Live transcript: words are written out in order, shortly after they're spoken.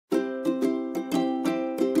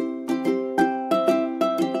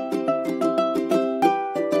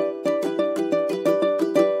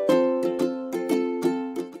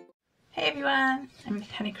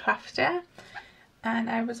crafter, and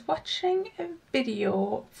I was watching a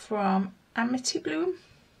video from Amity Bloom.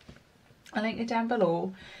 I'll link it down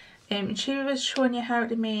below. She was showing you how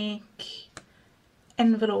to make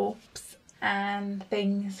envelopes and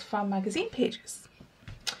things from magazine pages.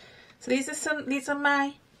 So these are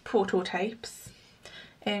my prototypes.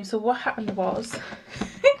 So what happened was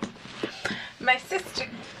my sister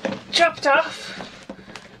chopped off,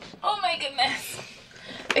 oh my goodness,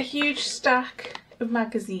 a huge stack of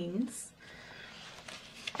magazines,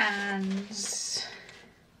 and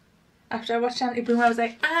after I watched Amity Bloom I was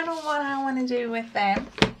like, I don't know what I want to do with them.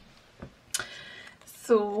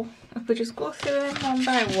 So if we just go through them one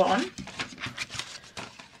by one,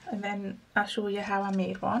 and then I'll show you how I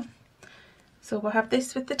made one. So we'll have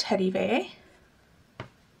this with the teddy bear,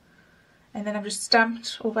 and then I've just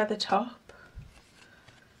stamped over the top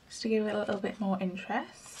just to give it a little bit more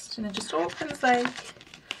interest, and it just opens like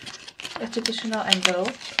a traditional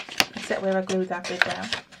envelope, except where I glued that bit down.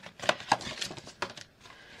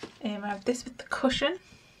 I have this with the cushion,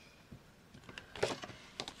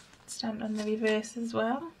 stamped on the reverse as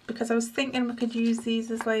well, because I was thinking we could use these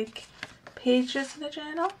as like pages in a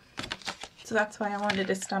journal, so that's why I wanted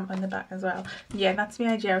a stamp on the back as well. Yeah, that's my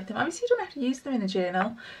idea with them. Obviously you don't have to use them in a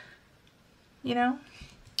journal, you know.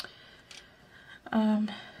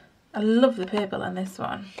 I love the purple on this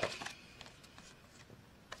one,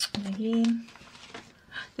 and again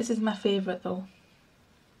this is my favourite though.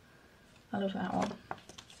 I love that one.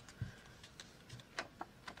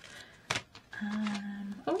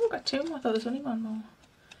 Oh, we've got two more. I thought there was only one more.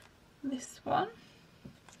 This one,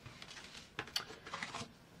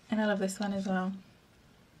 and I love this one as well.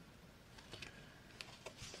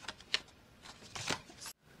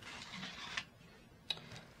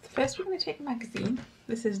 So first we're going to take a magazine.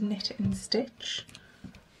 This is Knit and Stitch.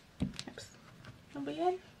 Oops. Are we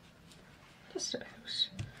in? Just about.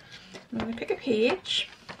 I'm going to pick a page.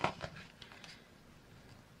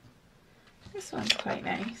 This one's quite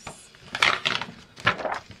nice.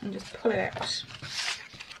 And just pull it out.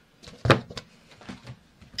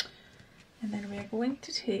 And then we're going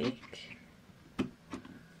to take,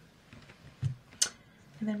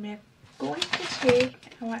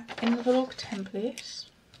 our envelope template,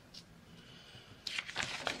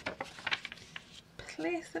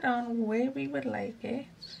 place it on where we would like it,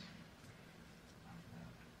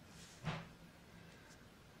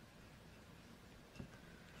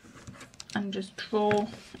 and just draw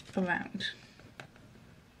around.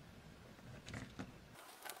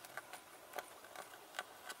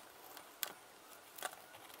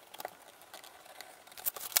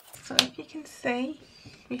 So if you can see,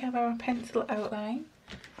 we have our pencil outline,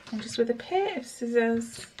 and just with a pair of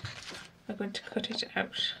scissors we're going to cut it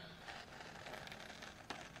out.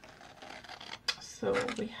 So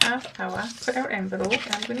we have our cut out envelope,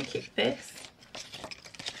 and I'm going to keep this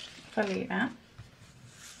for later.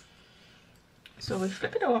 So we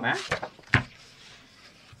flip it over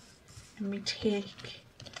and we take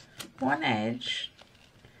one edge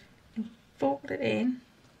and fold it in.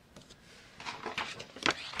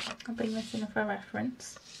 I'll bring this in for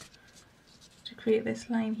reference to create this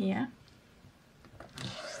line here.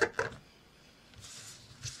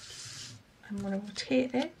 I'm going to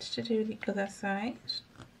rotate it to do the other side.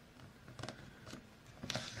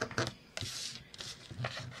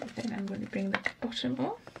 And then I'm going to bring the bottom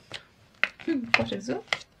up. Bottoms up.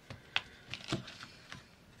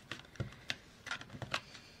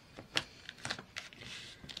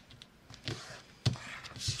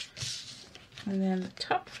 And then the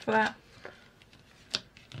top flap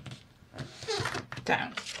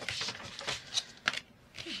down.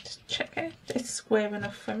 Just check it, it's square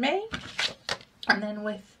enough for me. And then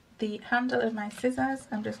with the handle of my scissors,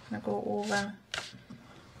 I'm just going to go over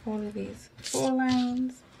all of these four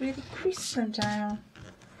lines, really crease them down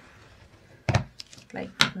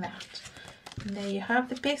like that. And there you have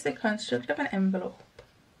the basic construct of an envelope.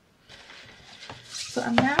 So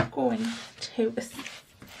I'm now going to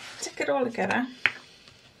stick it all together.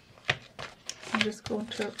 I'm just going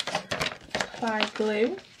to apply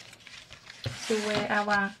glue. So where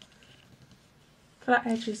our flat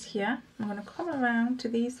edges here, I'm going to come around to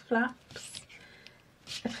these flaps,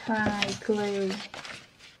 apply glue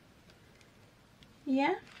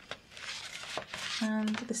here,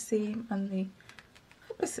 and the same on the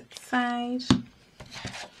opposite side.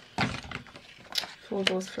 Fold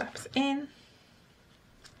those flaps in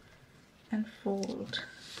and fold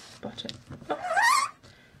bottom up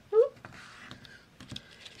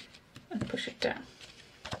and push it down.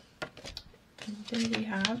 And there we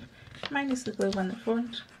have, minus the glue on the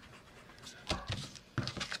front,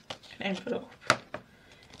 an envelope.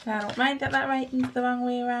 Now, I don't mind that that writing's the wrong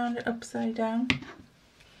way around and upside down,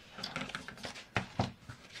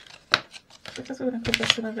 because we're going to cover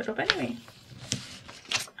some of it up anyway.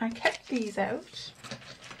 I kept these out,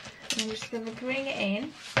 and I'm just going to bring it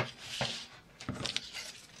in.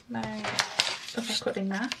 My upper cutting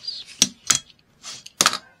mat.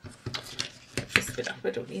 Get this bit off, I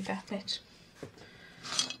don't need that bit.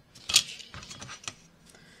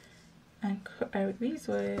 And cut out these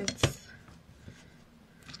words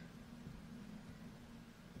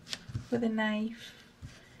with a knife,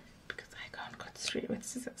 because I can't cut straight with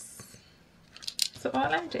scissors. So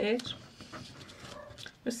all I did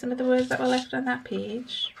was some of the words that were left on that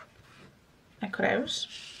page I cut out,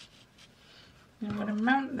 and I'm going to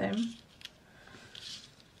mount them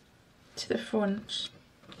to the front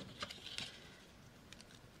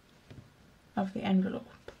of the envelope.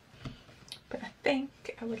 But I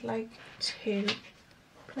think I would like to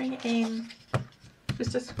bring it in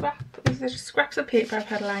just a scrap. These are just scraps of paper I've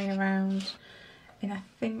had lying around, and I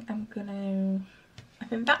think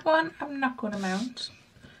that one I'm not going to mount,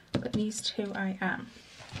 but these two I am.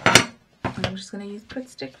 And I'm just going to use Put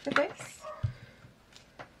Stick for this.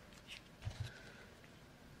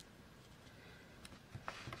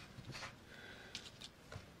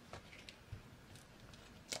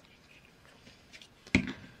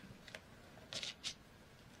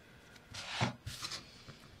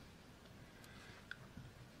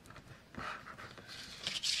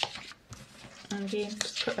 And again,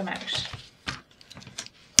 just cut them out.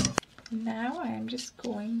 Now I am just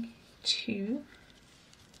going to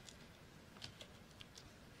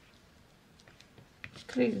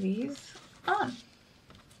glue these on.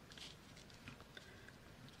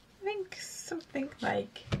 I think something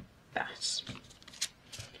like that.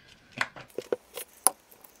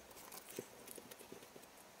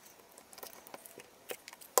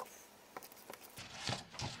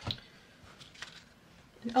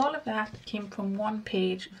 And all of that came from one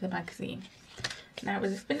page of the magazine. Now,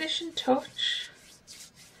 with a finishing touch,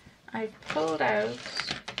 I pulled out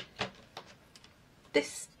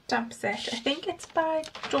this stamp set. I think it's by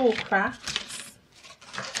Dough Crafts.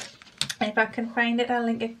 If I can find it, I'll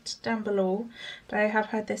link it down below. But I have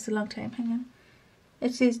had this a long time. Hang on.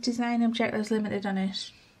 It says Design Objectives Limited on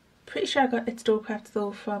it. Pretty sure I got its Dough Crafts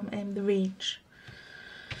though from The Reach.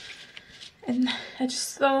 And I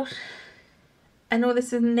just thought, I know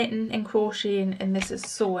this is knitting and crocheting and this is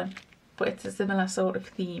sewing, but it's a similar sort of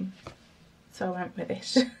theme, so I went with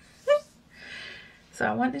it. So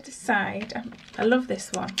I want to decide, I love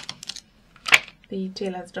this one, the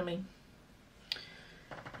Tailor's Dummy,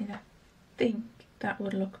 and I think that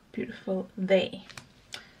would look beautiful there.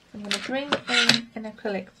 I'm going to bring in an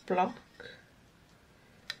acrylic block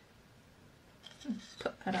and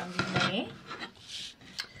put that on there,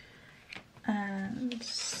 and I'm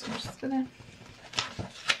just going to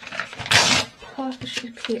pull off a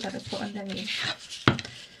sheet of paper to put underneath.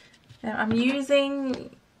 Now I'm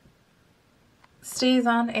using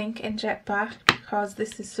StazOn ink in Jetback because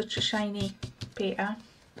this is such a shiny paper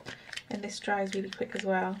and this dries really quick as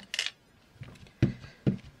well.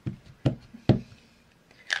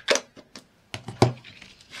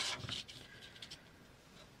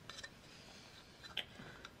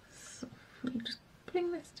 So we just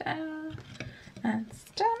bring this down and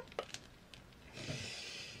stamp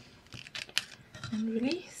and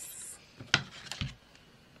release.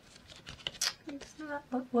 Doesn't that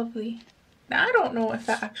look lovely? Now I don't know if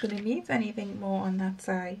that actually needs anything more on that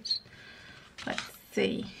side. Let's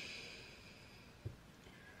see.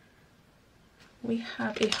 We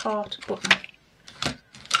have a heart button.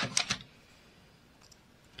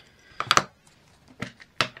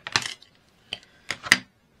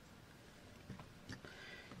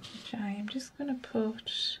 Which I am just going to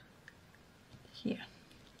put here.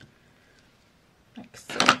 Like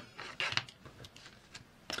so.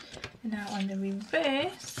 And now on the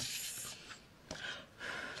reverse,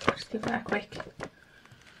 just give that a quick.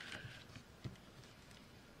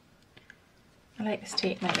 I like this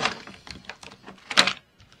tape measure.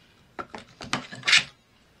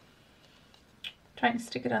 Trying to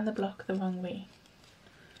stick it on the block the wrong way.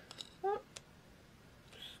 Oh,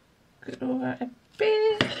 scoot over a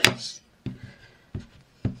bit.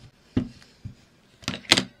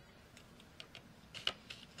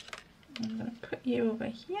 I'm going to put you over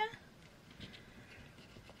here.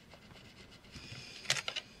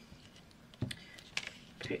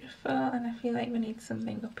 Beautiful, and I feel like we need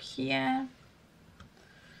something up here.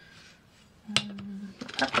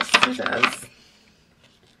 Got the scissors.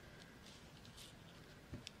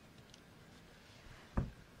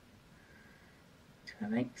 Do I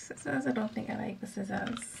like scissors? I don't think I like the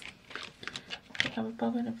scissors. have a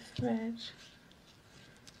bobbin of thread.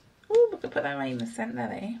 Oh, we could put that right in the centre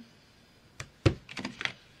there.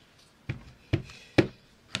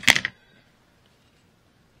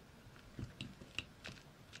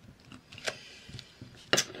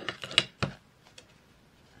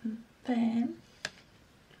 And then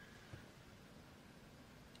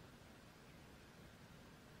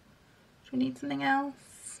do we need something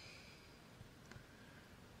else?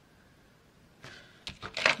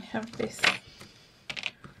 We have this. I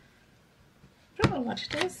don't know what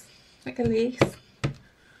it is. Like a lace.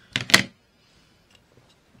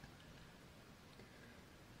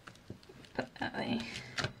 Put that there.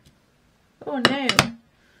 Oh no.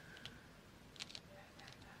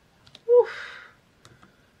 Oof.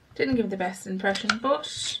 Didn't give the best impression,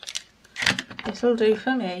 but it'll do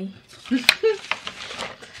for me.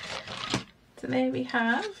 So there we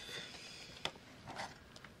have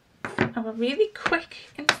a really quick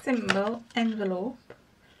and simple envelope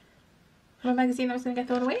from a magazine that was going to get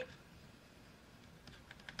thrown away.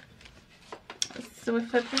 So we're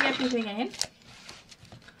putting everything in.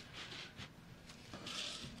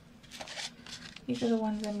 These are the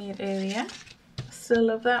ones I made earlier. I still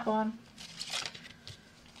love that one.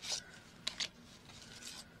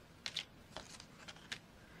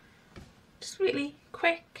 Just really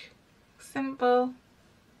quick, simple,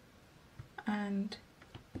 and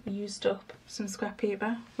used up some scrap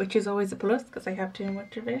paper, which is always a plus because I have too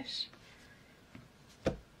much of it.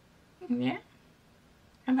 Yeah,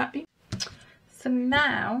 I'm happy. So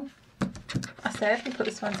now, I said we put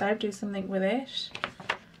this one aside, do something with it.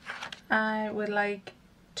 I would like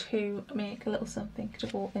to make a little something to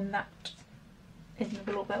go in that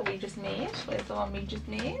envelope that we just made. Where's the one we just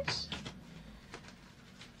made?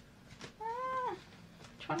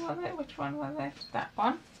 Which one was it? Which one was it? That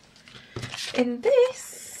one. In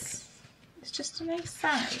this, it's just a nice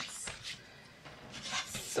size.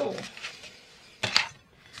 So,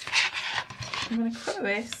 I'm going to cut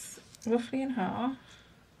this roughly in half.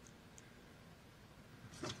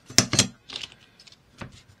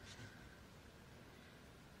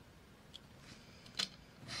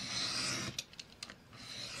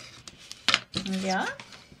 Yeah,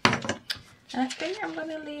 and I think I'm going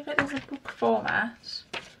to leave it as a book format,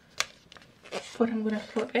 but I'm going to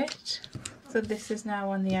flip it, so this is now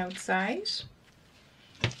on the outside.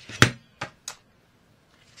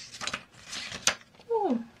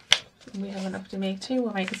 Oh, we have enough to make two,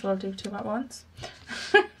 we might as well do two at once.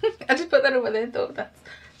 I just put that over there, though, that's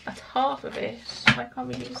half of it, why can't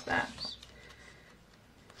we use that?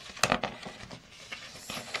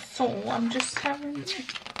 So I'm just having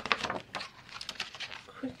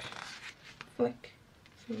quick flick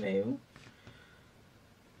through.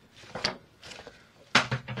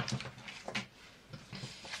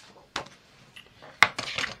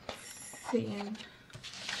 Seeing,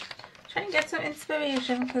 trying to get some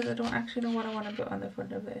inspiration because I don't actually know what I want to put on the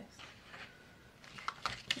front of this.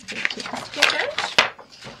 Take this out.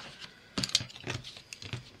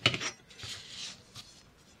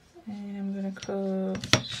 And I'm going to cut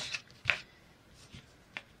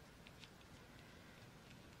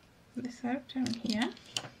this out down here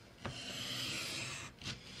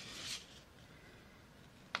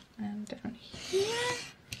and down here,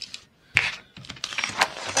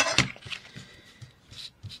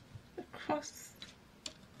 across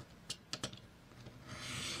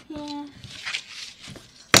here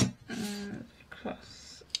and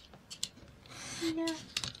across here.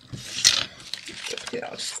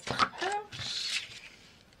 I'll just pop out.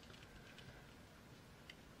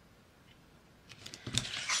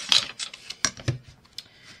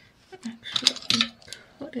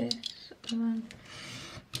 Put it along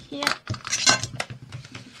here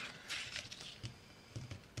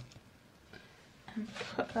and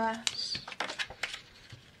put that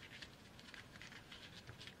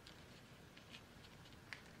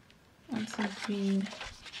on some green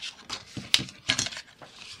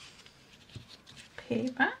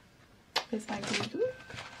paper. There's my glue.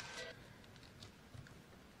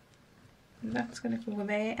 And that's going to go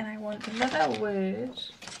there, and I want another word.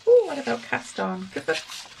 Oh, what about cast on? Because that's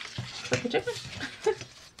what you're doing.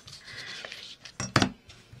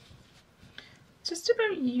 Just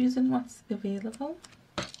about using what's available.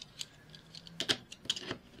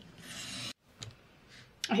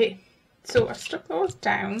 Okay, so I've stuck those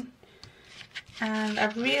down, and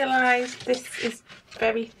I've realised this is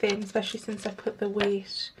very thin, especially since I put the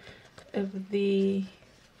weight of the,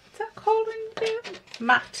 what's that called when you do it?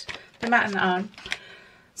 Mat. The matting on.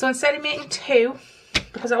 So instead of making two,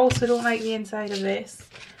 because I also don't like the inside of this,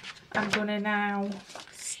 I'm going to now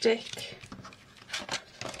stick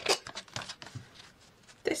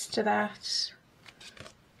this to that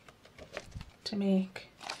to make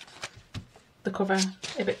the cover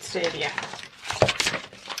a bit sturdier.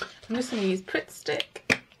 I'm just going to use Pritt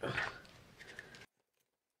Stick.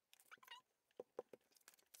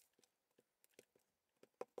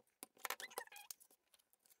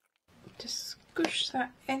 Just squish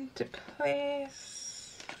that into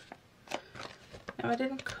place. Now I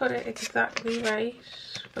didn't cut it exactly right,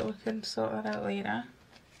 but we can sort that out later.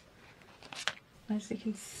 As you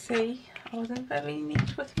can see, I wasn't very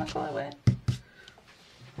neat with my glue in.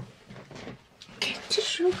 Get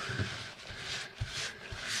tissue.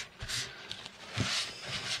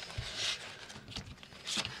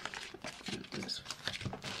 Just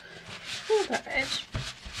pull that edge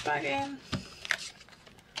back in.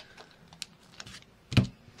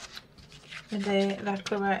 And that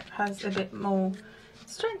glue has a bit more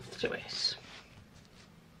strength to it.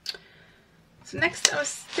 So next I was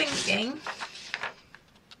thinking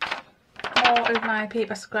more of my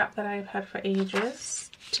paper scrap that I've had for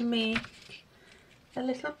ages to make a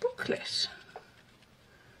little booklet.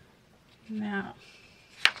 Now,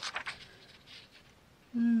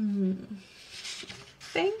 I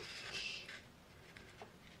think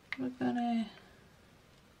we're gonna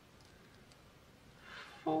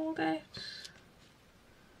fold it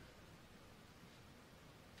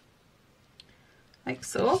like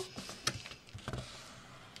so,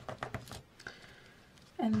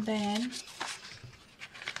 and then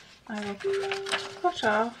I will cut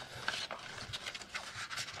off,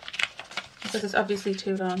 because it's obviously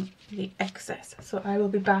too long, the excess. So I will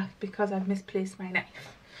be back because I've misplaced my knife.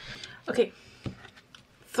 Okay,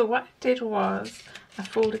 so what I did was I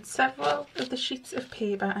folded several of the sheets of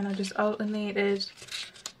paper and I just alternated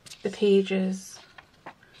the pages.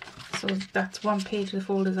 So that's one page the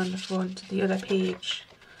folders on the front, the other page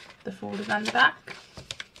the folders on the back.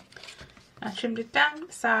 I trimmed it down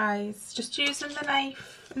the size, just using the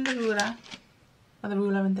knife and the ruler, or the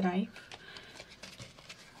ruler and the knife.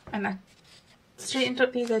 And I straightened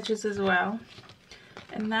up these edges as well.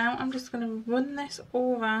 And now I'm just going to run this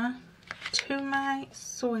over to my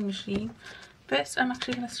sewing machine. First I'm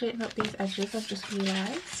actually going to straighten up these edges, I've just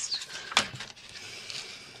realised.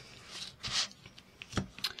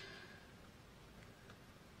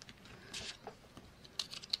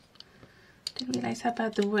 Didn't realise how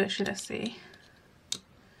bad they were, should I say.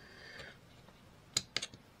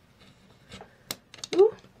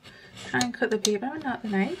 Ooh, try and cut the paper and not the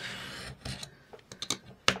knife.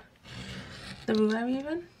 The ruler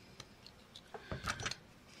even.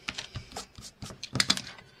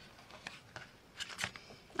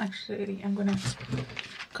 Actually, I'm gonna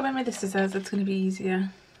come in with the scissors, it's gonna be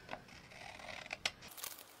easier.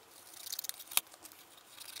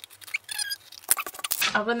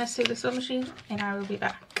 I'll run this through the sewing machine and I will be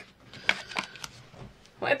back.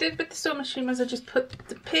 What I did with the sewing machine was I just put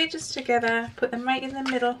the pages together, put them right in the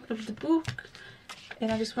middle of the book,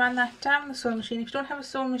 and I just ran that down the sewing machine. If you don't have a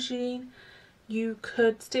sewing machine, you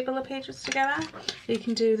could staple the pages together. You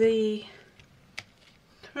can do the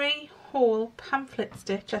 3-hole pamphlet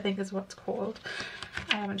stitch, I think is what it's called.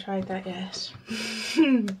 I haven't tried that yet.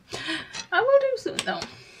 I will do soon though.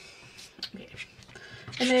 Okay.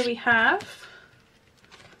 And there we have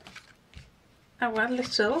our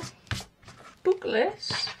little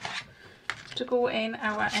booklet to go in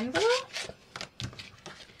our envelope.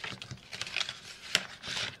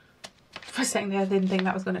 For a second there I didn't think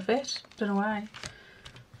that was going to fit, don't know why.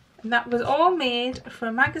 And that was all made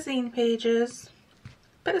from magazine pages,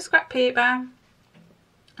 bit of scrap paper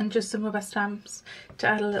and just some rubber stamps to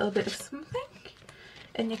add a little bit of something.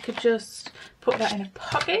 And you could just put that in a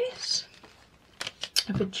pocket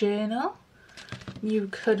of a journal. You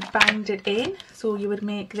could bind it in, so you would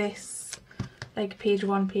make this like page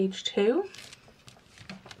 1, page 2.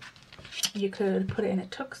 You could put it in a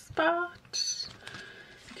tuck spot.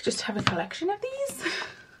 You could just have a collection of these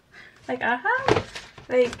like I have,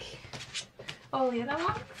 like all the other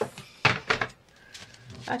ones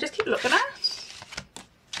I just keep looking at.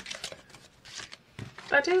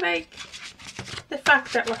 But I do like the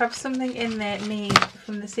fact that we'll have something in there made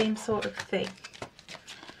from the same sort of thing.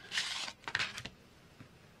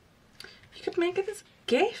 You could make it as a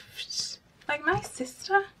gift, like my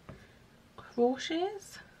sister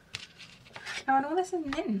crochets. Now I know this is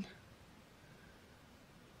knitting.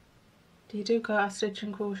 Do you do garter stitch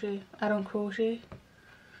and crochet? I don't crochet.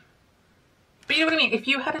 But you know what I mean, if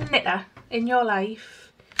you had a knitter in your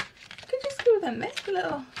life, you could just do them this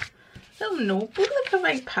little notebook, like a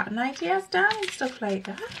write pattern ideas down and stuff like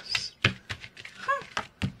that.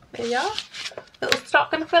 There you are, little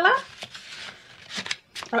stocking filler.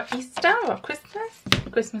 Or Easter or Christmas.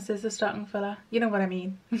 Christmas is a stocking filler. You know what I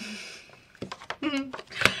mean.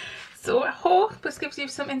 So So I hope this gives you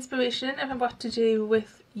some inspiration of what to do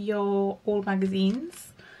with your old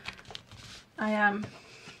magazines. I'm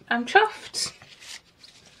chuffed.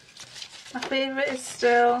 My favourite is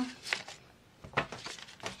still, I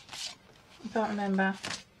can't remember.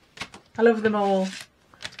 I love them all.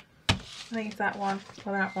 I think it's that one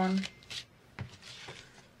or that one.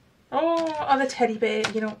 Oh, the teddy bear,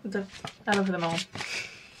 you know, I love them all.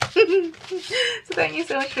 So thank you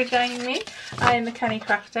so much for joining me. I am the Canny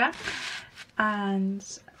Crafter,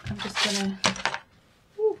 and I'm just gonna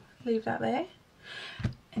leave that there,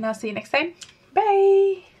 and I'll see you next time.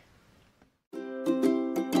 Bye.